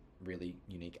blue chip really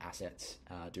unique assets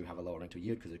do have a lower rental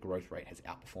yield because the growth rate has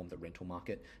outperformed the rental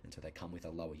market, and so they come with a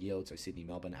lower yield. So Sydney,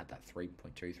 Melbourne at that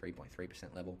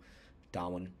 3.3% level.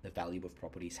 Darwin, the value of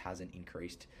properties hasn't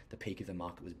increased. The peak of the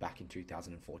market was back in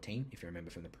 2014, if you remember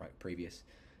from the previous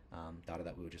data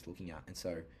that we were just looking at. And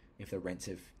so if the rents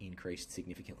have increased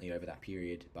significantly over that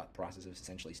period, but prices have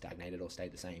essentially stagnated or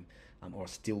stayed the same, or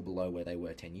still below where they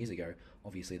were 10 years ago,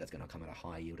 obviously that's going to come at a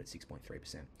high yield at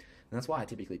 6.3%. And that's why I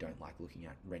typically don't like looking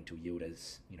at rental yield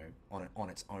as, on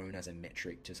its own as a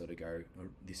metric to sort of go, oh,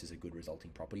 this is a good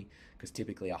resulting property, because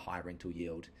typically a high rental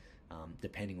yield,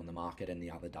 depending on the market and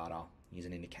the other data, is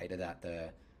an indicator that the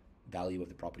value of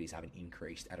the properties haven't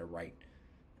increased at a rate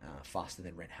faster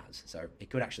than rent has. So it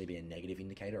could actually be a negative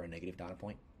indicator or a negative data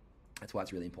point. That's why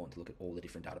it's really important to look at all the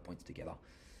different data points together.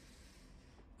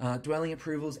 Dwelling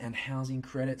approvals and housing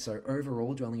credit. So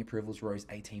overall, dwelling approvals rose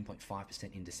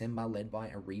 18.5% in December, led by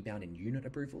a rebound in unit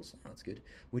approvals. Oh, that's good,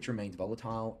 which remains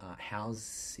volatile.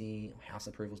 House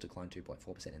approvals declined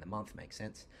 2.4% in the month, makes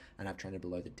sense, and have trended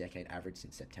below the decade average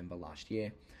since September last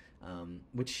year,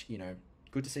 which,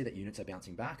 good to see that units are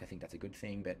bouncing back. I think that's a good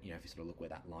thing, but if you sort of look where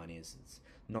that line is, it's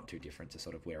not too different to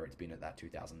sort of where it's been at that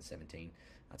 2017.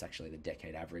 That's actually the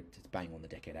decade average. It's bang on the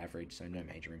decade average, so no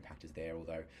major impact is there,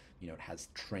 although it has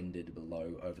trended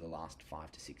below over the last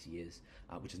 5 to 6 years,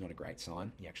 which is not a great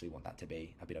sign. You actually want that to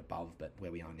be a bit above, but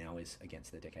where we are now is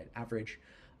against the decade average.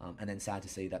 And then sad to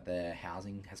see that the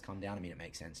housing has come down. I mean, it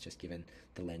makes sense just given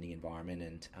the lending environment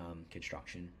and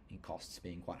construction costs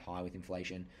being quite high with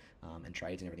inflation and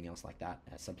trades and everything else like that.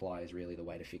 Supply is really the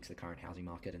way to fix the current housing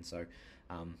market, and so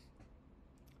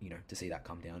to see that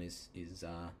come down is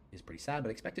pretty sad,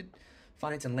 but expected.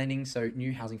 Finance and lending. So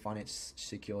new housing finance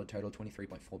secured total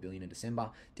 23.4 billion in December,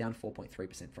 down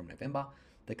 4.3% from November.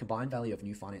 The combined value of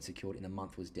new finance secured in the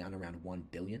month was down around 1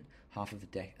 billion. Half of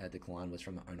the decline was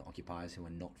from the owner occupiers who are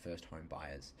not first home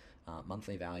buyers.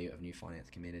 Monthly value of new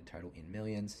finance committed total in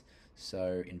millions.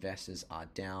 So investors are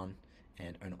down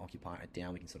and owner occupier are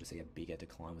down. We can sort of see a bigger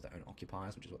decline with the owner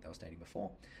occupiers, which is what they were stating before.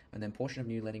 And then portion of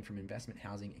new lending from investment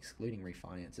housing, excluding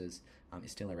refinances,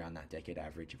 is still around that decade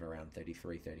average of around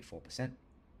 33-34%.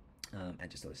 And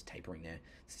just sort of tapering there,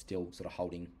 still sort of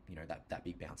holding, that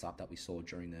big bounce up that we saw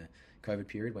during the COVID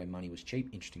period where money was cheap.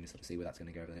 Interesting to sort of see where that's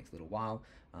going to go over the next little while.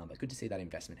 But good to see that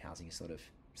investment housing is sort of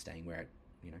staying where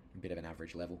a bit of an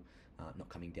average level, not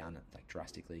coming down like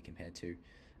drastically compared to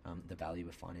the value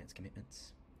of finance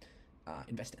commitments.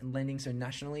 Investor and lending. So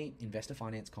nationally, investor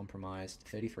finance comprised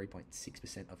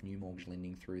 33.6% of new mortgage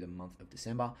lending through the month of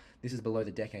December. This is below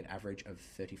the decade average of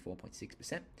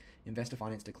 34.6%. Investor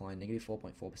finance declined negative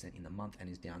 4.4% in the month and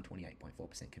is down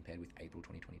 28.4% compared with April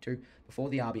 2022, before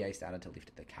the RBA started to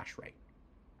lift the cash rate.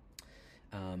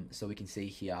 So we can see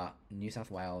here, New South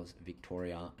Wales,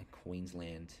 Victoria, and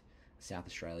Queensland, South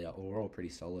Australia are all pretty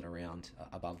solid around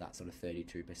above that sort of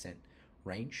 32%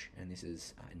 range, and this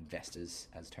is investors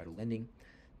as total lending.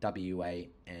 WA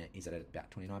is at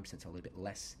about 29%, so a little bit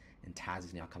less, and Tas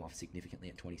has now come off significantly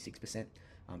at 26%,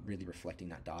 really reflecting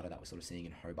that data that we're sort of seeing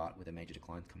in Hobart with a major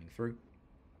decline coming through.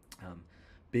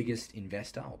 Biggest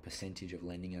investor or percentage of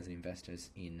lending as an investor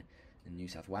is in New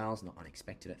South Wales, not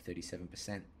unexpected at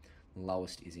 37%.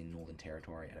 Lowest is in Northern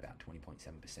Territory at about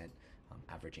 20.7%,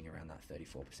 averaging around that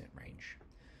 34% range.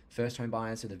 First home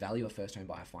buyers, so the value of first home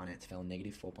buyer finance fell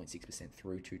negative 4.6%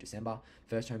 through to December.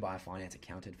 First home buyer finance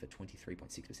accounted for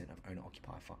 23.6% of owner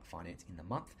occupier finance in the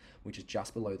month, which is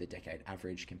just below the decade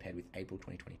average compared with April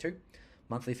 2022.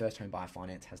 Monthly first home buyer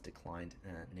finance has declined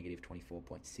negative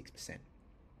 24.6%.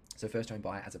 So first home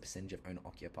buyer as a percentage of owner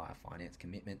occupier finance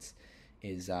commitments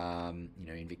is,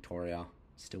 in Victoria,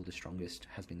 still the strongest,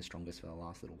 has been the strongest for the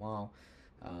last little while.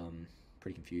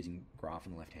 Pretty confusing graph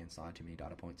on the left-hand side, too many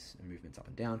data points and movements up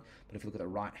and down. But if you look at the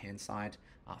right-hand side,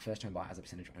 first home buyer as a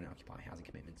percentage of owner-occupier housing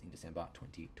commitments in December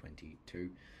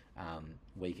 2022.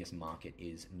 Weakest market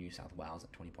is New South Wales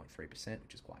at 20.3%,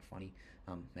 which is quite funny.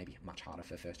 Maybe much harder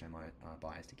for first home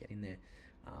buyers to get in there.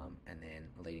 And then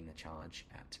leading the charge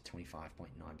at 25.9%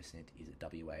 is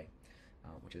at WA,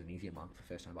 which is an easier market for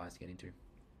first home buyers to get into.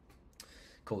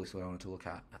 Cool, this is what I wanted to look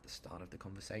at the start of the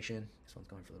conversation. This one's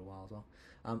going for a little while as well.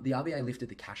 The RBA lifted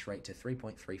the cash rate to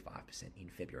 3.35% in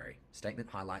February. Statement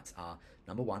highlights are,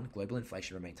 number one, global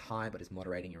inflation remains high but is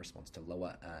moderating in response to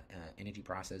lower energy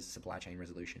prices, supply chain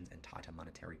resolutions, and tighter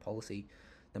monetary policy.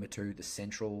 Number two, the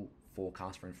central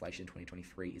forecast for inflation in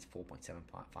 2023 is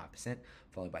 4.75%,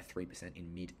 followed by 3%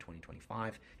 in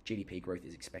mid-2025. GDP growth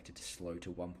is expected to slow to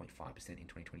 1.5% in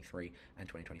 2023 and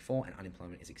 2024, and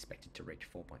unemployment is expected to reach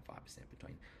 4.5%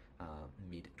 between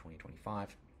mid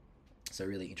 2025. So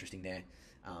really interesting there.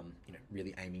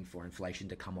 Really aiming for inflation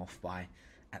to come off by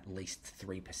at least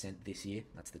 3% this year.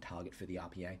 That's the target for the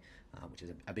RPA, which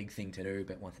is a big thing to do,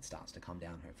 but once it starts to come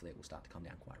down, hopefully it will start to come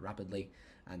down quite rapidly,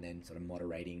 and then sort of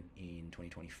moderating in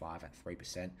 2025 at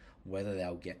 3%. Whether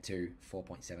they'll get to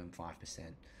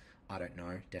 4.75%, I don't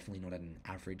know. Definitely not at an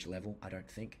average level, I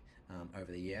don't think,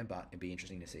 over the year, but it'd be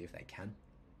interesting to see if they can.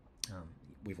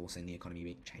 We've all seen the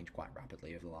economy change quite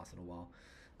rapidly over the last little while.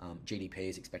 GDP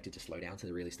is expected to slow down, so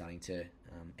they're really starting to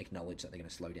acknowledge that they're going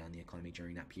to slow down the economy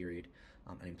during that period.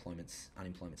 Unemployment's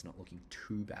not looking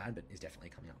too bad, but is definitely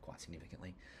coming up quite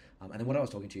significantly. And then what I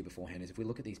was talking to you beforehand is if we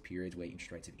look at these periods where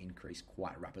interest rates have increased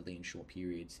quite rapidly in short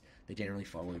periods, they're generally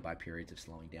followed by periods of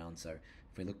slowing down. So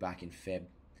if we look back in Feb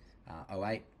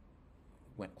 08,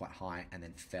 went quite high and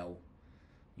then fell,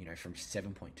 from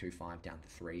 7.25 down to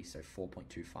 3, so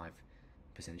 4.25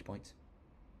 percentage points.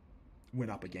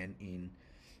 Went up again in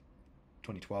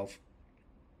 2012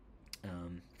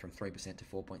 from 3% to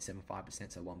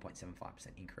 4.75%, so 1.75%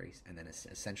 increase, and then it's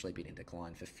essentially been in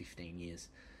decline for 15 years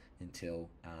until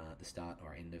the start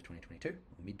or end of 2022,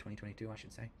 or mid 2022, I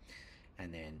should say.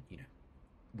 And then,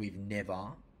 we've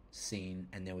never seen,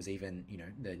 and there was even,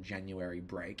 the January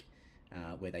break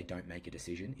where they don't make a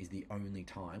decision is the only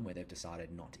time where they've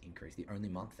decided not to increase, the only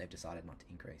month they've decided not to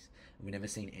increase. We've never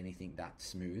seen anything that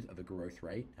smooth of a growth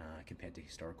rate compared to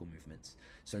historical movements.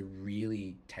 So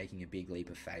really taking a big leap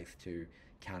of faith to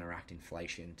counteract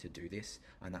inflation to do this,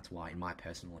 and that's why, in my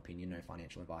personal opinion, no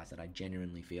financial advice, that I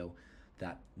genuinely feel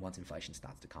that once inflation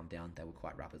starts to come down, they will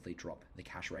quite rapidly drop the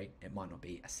cash rate. It might not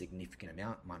be a significant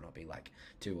amount, it might not be like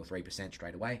 2 or 3%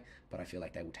 straight away, but I feel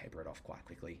like they will taper it off quite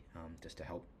quickly, just to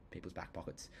help people's back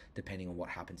pockets, depending on what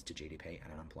happens to GDP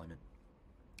and unemployment.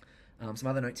 Some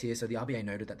other notes here. So the RBA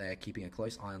noted that they are keeping a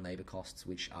close eye on labour costs,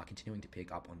 which are continuing to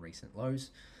pick up on recent lows.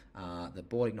 The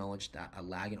board acknowledged that a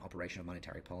lag in operation of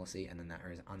monetary policy, and then that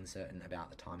is uncertain about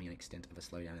the timing and extent of a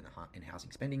slowdown in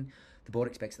housing spending. The board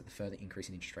expects that the further increase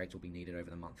in interest rates will be needed over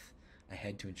the month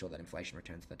ahead to ensure that inflation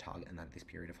returns to the target, and that this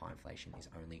period of high inflation is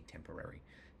only temporary.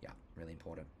 Yeah, really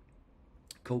important.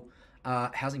 Cool.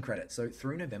 Housing credit. So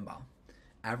through November,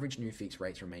 average new fixed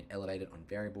rates remain elevated on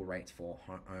variable rates for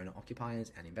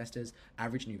owner-occupiers and investors.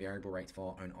 Average new variable rates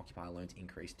for owner-occupier loans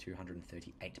increased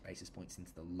 238 basis points since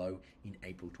the low in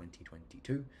April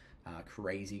 2022.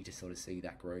 Crazy to sort of see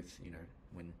that growth,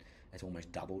 when it's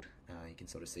almost doubled. You can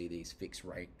sort of see these fixed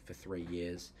rate for 3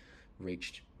 years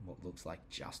reached what looks like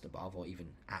just above or even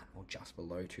at or just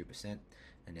below 2%.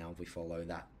 And now if we follow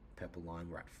that purple line,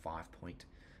 we're at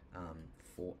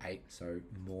 5.48, so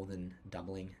more than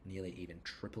doubling, nearly even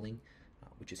tripling,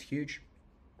 which is huge.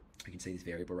 You can see this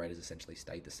variable rate has essentially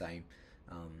stayed the same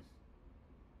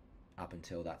up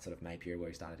until that sort of May period where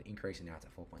we started to increase, and now it's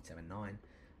at 4.79.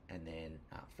 And then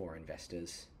for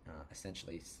investors,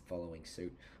 essentially following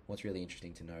suit. What's really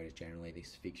interesting to note is generally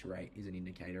this fixed rate is an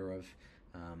indicator of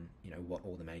what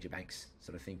all the major banks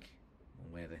sort of think,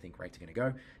 where they think rates are going to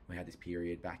go. We had this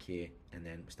period back here, and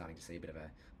then we're starting to see a bit of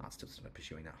still sort of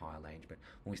pursuing that higher range. But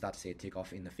when we start to see a tick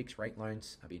off in the fixed rate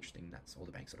loans, it'll be interesting. That's all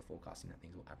the banks sort of forecasting that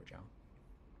things will average out.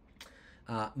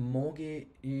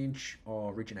 Mortgage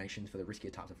or originations for the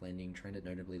riskier types of lending trended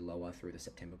notably lower through the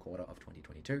September quarter of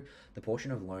 2022. The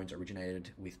portion of loans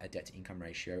originated with a debt-to-income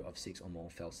ratio of 6 or more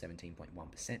fell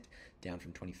 17.1%, down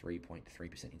from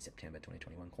 23.3% in September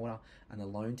 2021 quarter, and the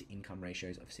loan-to-income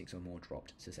ratios of 6 or more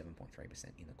dropped to 7.3%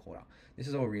 in the quarter. This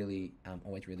is all really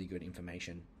always really good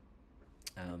information.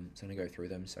 So I'm going to go through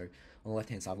them. So on the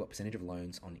left-hand side, I've got percentage of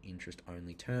loans on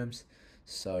interest-only terms.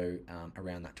 So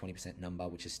around that 20% number,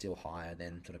 which is still higher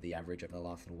than sort of the average over the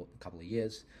last couple of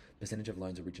years. Percentage of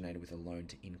loans originated with a loan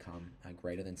to income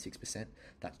greater than 6%.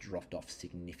 That's dropped off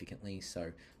significantly.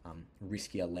 So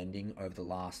riskier lending over the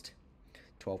last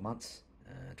 12 months,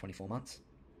 24 months.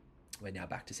 We're now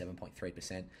back to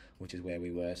 7.3%, which is where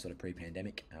we were sort of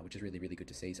pre-pandemic, which is really, really good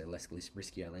to see. So less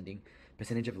riskier lending.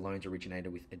 Percentage of loans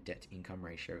originated with a debt-to-income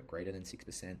ratio greater than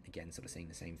 6%. Again, sort of seeing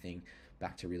the same thing,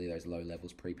 back to really those low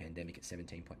levels pre-pandemic at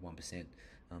 17.1%.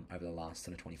 Over the last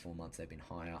sort of 24 months, they've been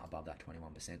higher, above that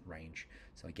 21% range.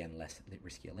 So again, less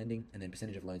riskier lending. And then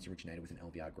percentage of loans originated with an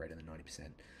LVR greater than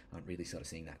 90%. Really sort of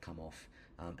seeing that come off.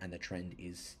 And the trend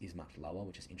is much lower,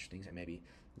 which is interesting. So maybe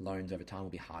loans over time will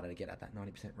be harder to get at that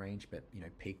 90% range, but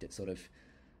peaked at sort of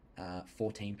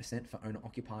 14% for owner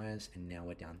occupiers, and now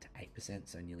we're down to 8%,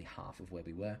 so nearly half of where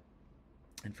we were.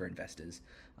 And for investors,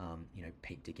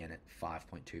 peaked again at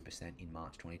 5.2% in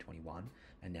March 2021,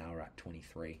 and now we're at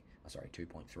 2.3.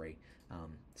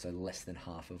 So less than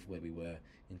half of where we were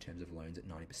in terms of loans at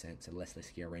 90%. So less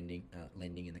riskier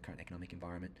lending in the current economic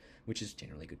environment, which is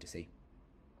generally good to see.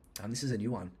 This is a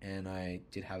new one, and I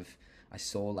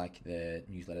saw like the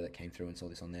newsletter that came through and saw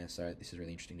this on there, so this is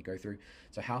really interesting to go through.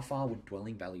 So how far would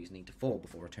dwelling values need to fall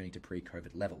before returning to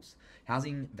pre-COVID levels?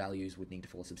 Housing values would need to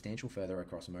fall substantial further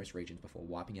across most regions before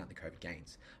wiping out the COVID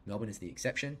gains. Melbourne is the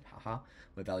exception,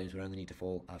 where values would only need to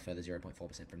fall a further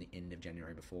 0.4% from the end of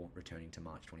January before returning to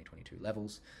March 2022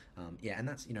 levels. And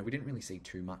that's, we didn't really see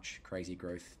too much crazy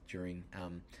growth during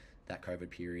that COVID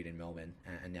period in Melbourne,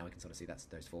 and now we can sort of see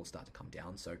those falls start to come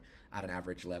down. So at an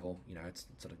average level, it's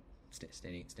sort of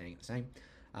staying at the same.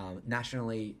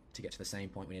 Nationally, to get to the same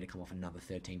point, we need to come off another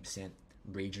 13%.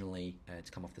 Regionally,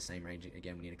 to come off the same range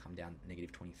again, we need to come down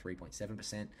negative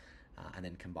 23.7%, and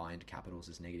then combined capitals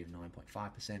is negative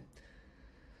 9.5%.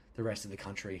 The rest of the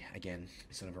country, again,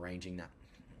 is sort of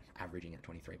averaging at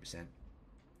 23%.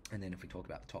 And then if we talk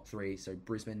about the top three, so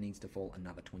Brisbane needs to fall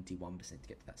another 21% to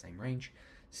get to that same range.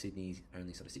 Sydney's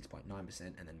only sort of 6.9%,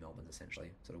 and then Melbourne's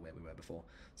essentially sort of where we were before.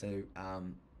 So,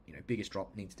 biggest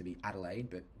drop needs to be Adelaide,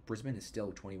 but Brisbane is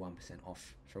still 21%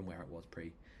 off from where it was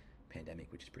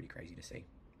pre-pandemic, which is pretty crazy to see.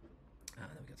 Then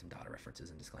we've got some data references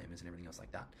and disclaimers and everything else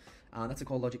like that. That's a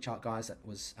core logic chart, guys. That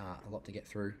was a lot to get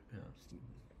through.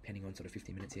 Depending on sort of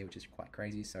 50 minutes here, which is quite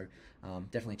crazy. So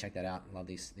definitely check that out. I love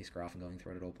this graph and going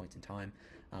through it at all points in time.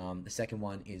 The second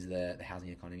one is the housing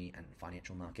economy and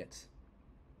financial markets.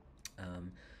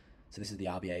 So this is the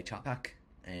RBA chart pack,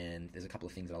 and there's a couple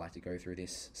of things that I like to go through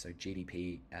this. So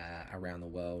GDP around the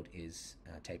world is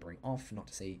tapering off,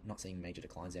 not seeing major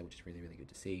declines there, which is really, really good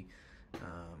to see.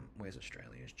 Where's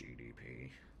Australia's GDP?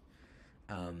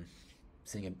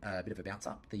 Seeing a bit of a bounce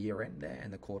up the year end there,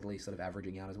 and the quarterly sort of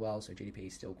averaging out as well. So GDP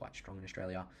is still quite strong in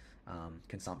Australia.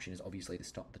 Consumption is obviously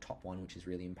the top one, which is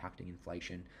really impacting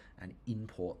inflation, and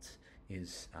imports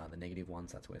is the negative one.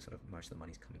 So that's where sort of most of the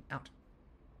money's coming out.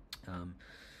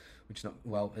 Which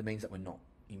it means that we're not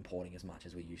importing as much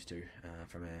as we used to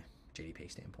from a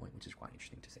GDP standpoint, which is quite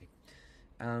interesting to see.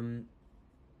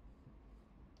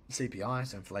 CPI,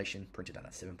 so inflation, printed at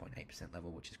that 7.8%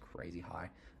 level, which is crazy high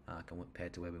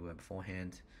compared to where we were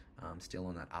beforehand. Still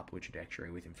on that upward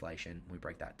trajectory with inflation. We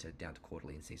break that down to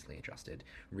quarterly and seasonally adjusted.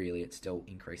 Really, it's still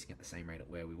increasing at the same rate at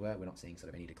where we were. We're not seeing sort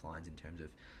of any declines in terms of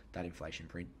that inflation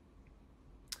print.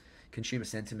 Consumer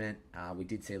sentiment, we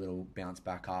did see a little bounce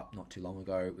back up not too long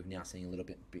ago. We've now seen a little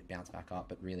bit bounce back up,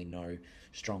 but really no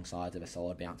strong signs of a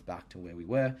solid bounce back to where we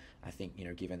were. I think,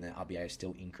 given that RBA is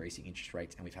still increasing interest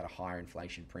rates and we've had a higher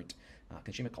inflation print,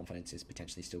 consumer confidence is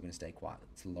potentially still going to stay quite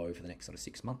low for the next sort of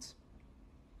 6 months.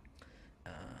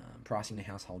 Pricing to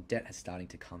household debt is starting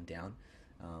to come down,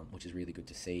 which is really good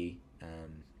to see,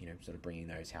 sort of bringing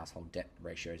those household debt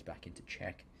ratios back into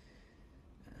check.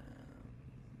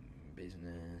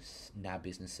 NAB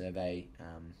business survey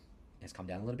has come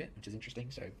down a little bit, which is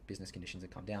interesting. So business conditions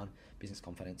have come down, business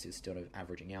confidence is still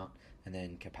averaging out, and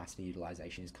then capacity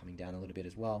utilization is coming down a little bit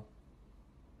as well.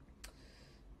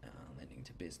 Lending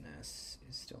to business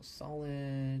is still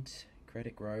solid.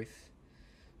 Credit growth,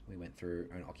 we went through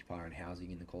an occupier and housing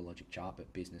in the core logic chart,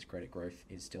 but business credit growth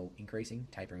is still increasing,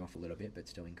 tapering off a little bit, but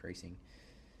still increasing.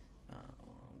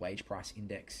 Wage price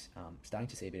index, starting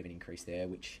to see a bit of an increase there,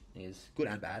 which is good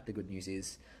and bad. The good news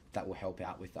is that will help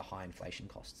out with the high inflation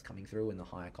costs coming through and the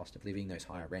higher cost of living, those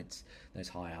higher rents, those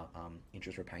higher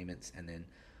interest repayments. And then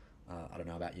I don't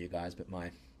know about you guys, but my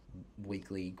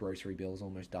weekly grocery bills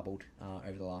almost doubled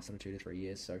over the last sort of 2 to 3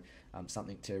 years. So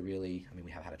something to really, we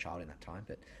have had a child in that time,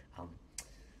 but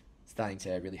starting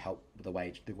to really help with the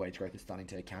wage growth is starting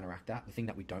to counteract that. The thing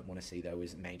that we don't want to see though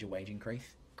is major wage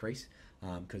increase,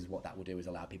 because what that will do is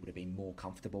allow people to be more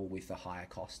comfortable with the higher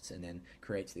costs, and then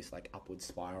creates this like upward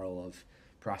spiral of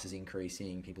prices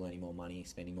increasing, people earning more money,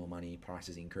 spending more money,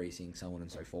 prices increasing, so on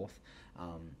and so forth.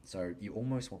 So you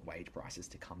almost want wage prices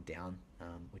to come down,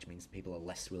 which means people are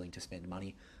less willing to spend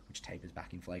money, which tapers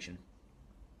back inflation.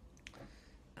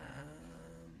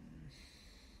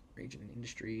 Region and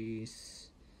industries,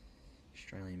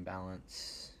 Australian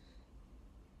balance,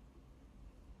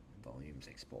 volumes,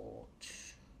 export,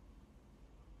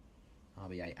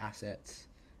 RBA assets.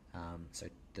 So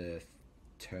the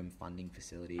term funding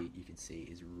facility you can see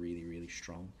is really, really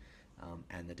strong,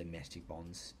 and the domestic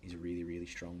bonds is really, really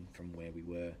strong from where we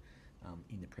were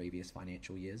in the previous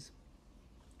financial years.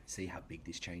 See how big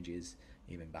this change is,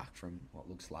 even back from what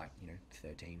looks like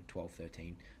 12,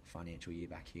 13 financial year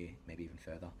back here, maybe even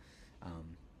further.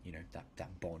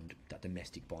 That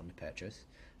domestic bond purchase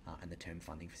and the term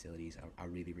funding facilities are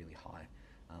really, really high.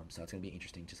 So it's going to be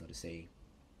interesting to sort of see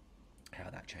how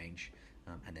that change,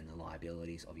 and then the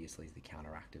liabilities obviously is the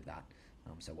counteract of that.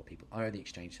 So what people owe, the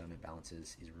exchange settlement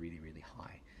balances is really, really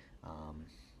high.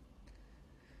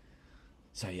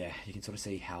 So yeah, you can sort of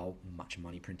see how much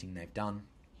money printing they've done.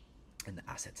 and the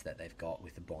assets that they've got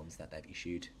with the bonds that they've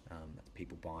issued, that's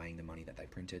people buying the money that they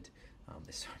printed.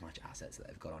 There's so much assets that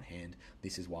they've got on hand.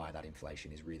 This is why that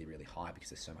inflation is really, really high, because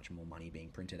there's so much more money being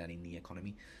printed and in the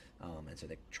economy, and so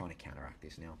they're trying to counteract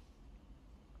this now.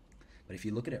 But if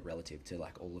you look at it relative to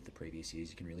like all of the previous years,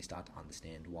 you can really start to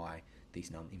understand why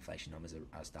these inflation numbers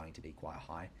are starting to be quite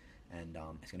high, and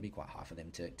it's going to be quite hard for them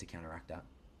to counteract that.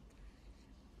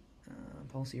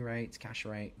 Policy rates, cash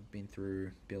rate, we've been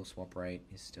through. Bill swap rate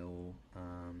is still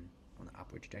on the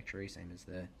upward trajectory, same as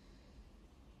the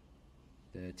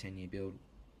 10-year bill.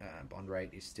 Bond rate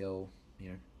is still,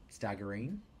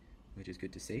 staggering, which is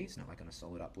good to see. It's not like on a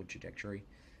solid upward trajectory,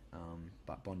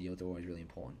 but bond yields are always really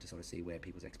important to sort of see where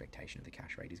people's expectation of the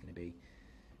cash rate is going to be.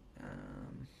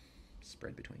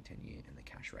 Spread between 10-year and the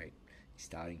cash rate is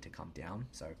starting to come down.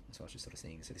 So I was just sort of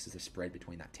seeing. So this is the spread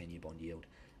between that 10-year bond yield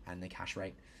and the cash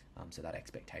rate. So that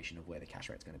expectation of where the cash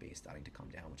rate is going to be is starting to come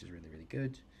down, which is really, really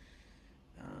good.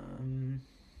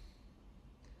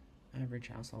 Average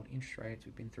household interest rates,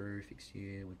 we've been through. Fixed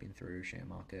year, we've been through. Share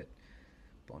market,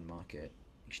 bond market,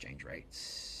 exchange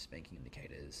rates, banking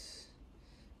indicators.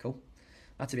 Cool.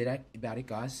 That's about it,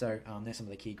 guys. So there's some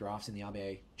of the key graphs in the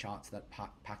RBA charts, that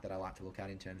pack that I like to look at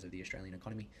in terms of the Australian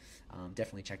economy.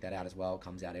 Definitely check that out as well.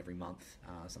 Comes out every month.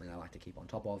 Something I like to keep on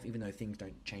top of. Even though things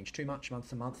don't change too much month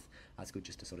to month, it's good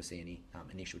just to sort of see any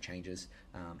initial changes,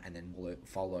 and then we'll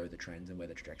follow the trends and where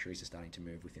the trajectories are starting to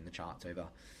move within the charts over,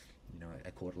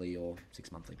 a quarterly or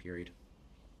 6 monthly period.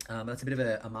 That's a bit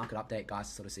of a market update, guys,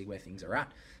 to sort of see where things are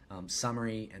at.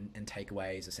 Summary and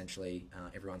takeaways, essentially,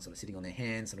 everyone's sort of sitting on their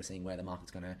hands, sort of seeing where the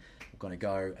market's going to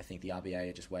go. I think the RBA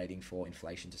are just waiting for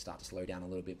inflation to start to slow down a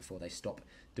little bit before they stop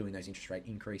doing those interest rate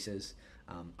increases.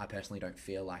 I personally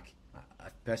feel like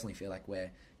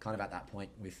we're kind of at that point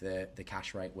with the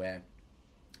cash rate where,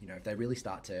 if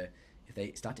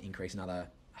they start to increase another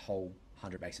whole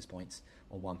 100 basis points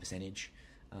or 1%,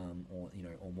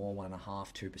 or more,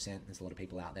 1.5%, 2%. There's a lot of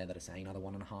people out there that are saying another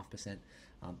 1.5%.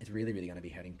 It's really, really going to be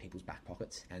hurting people's back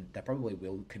pockets, and they probably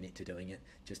will commit to doing it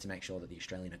just to make sure that the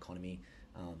Australian economy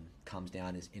comes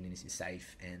down and is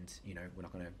safe, and we're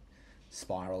not going to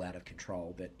spiral out of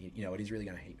control. But it is really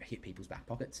going to hit people's back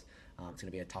pockets. It's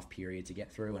going to be a tough period to get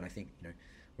through, and I think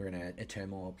we're in a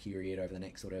turmoil period over the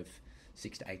next sort of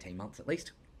 6 to 18 months at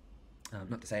least.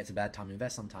 Not to say it's a bad time to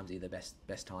invest. Sometimes they're the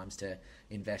best times to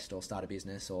invest or start a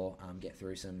business or get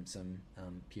through some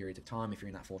periods of time. If you're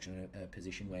in that fortunate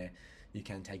position where you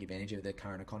can take advantage of the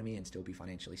current economy and still be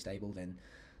financially stable, then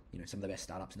some of the best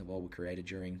startups in the world were created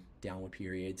during downward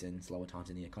periods and slower times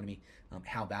in the economy.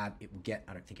 How bad it will get,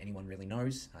 I don't think anyone really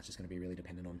knows. It's just going to be really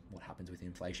dependent on what happens with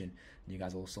inflation. And you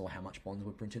guys all saw how much bonds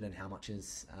were printed and how much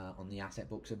is on the asset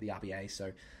books of the RBA.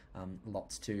 So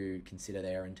lots to consider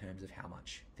there in terms of how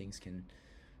much things can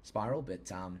spiral, but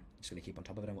just going to keep on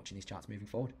top of it and watching these charts moving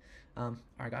forward. All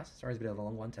right, guys. Sorry, it's a bit of a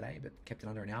long one today, but kept it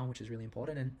under an hour, which is really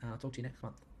important, and I'll talk to you next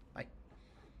month.